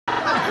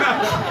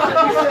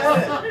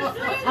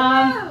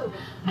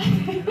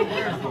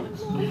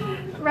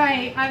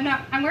Right,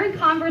 I'm wearing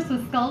Converse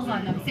with skulls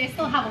on them, so I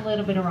still have a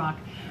little bit of rock.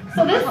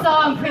 So this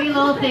song, Pretty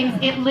Little Things,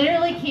 it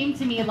literally came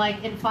to me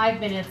like in 5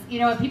 minutes. You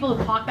know, people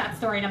who talk that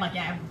story, and I'm like,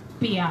 yeah,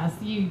 BS,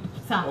 you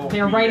suck. Oh,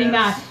 They're writing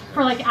that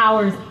for like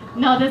hours.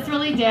 No, this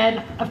really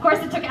did. Of course,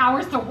 it took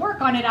hours to work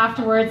on it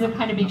afterwards and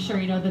kind of make sure,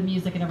 you know, the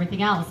music and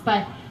everything else.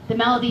 But the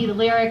melody, the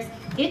lyrics,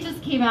 it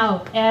just came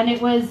out. And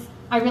it was,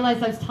 I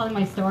realized I was telling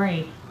my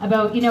story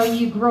about, you know,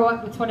 you grow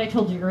up, it's what I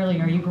told you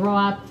earlier, you grow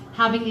up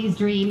having these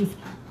dreams.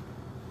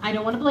 I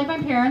don't want to blame my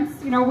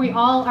parents. You know, we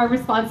all are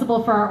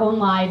responsible for our own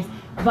lives.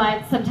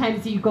 But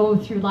sometimes you go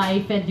through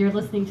life and you're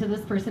listening to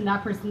this person,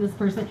 this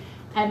person,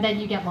 and then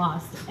you get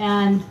lost.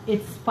 And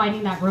it's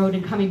finding that road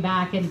and coming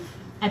back. And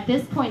at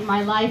this point in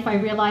my life, I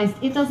realized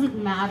it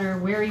doesn't matter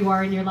where you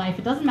are in your life.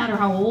 It doesn't matter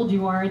how old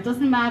you are. It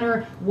doesn't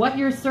matter what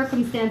your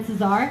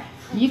circumstances are.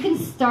 You can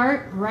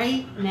start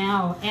right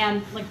now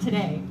and like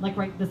today, like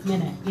right this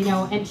minute, you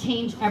know, and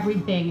change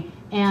everything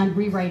and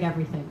rewrite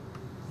everything.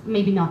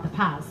 Maybe not the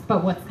past,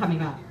 but what's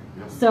coming up.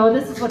 So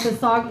this is what this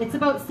song, it's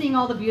about seeing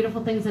all the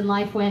beautiful things in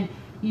life when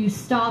you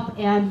stop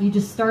and you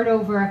just start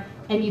over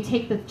and you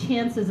take the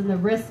chances and the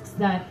risks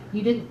that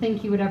you didn't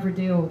think you would ever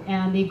do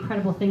and the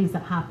incredible things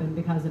that happen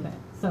because of it.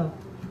 So,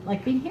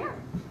 like being here.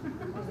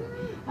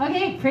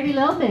 Okay, Pretty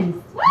Little Things.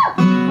 Woo!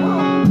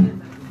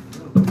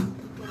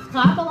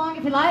 Clap along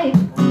if you like.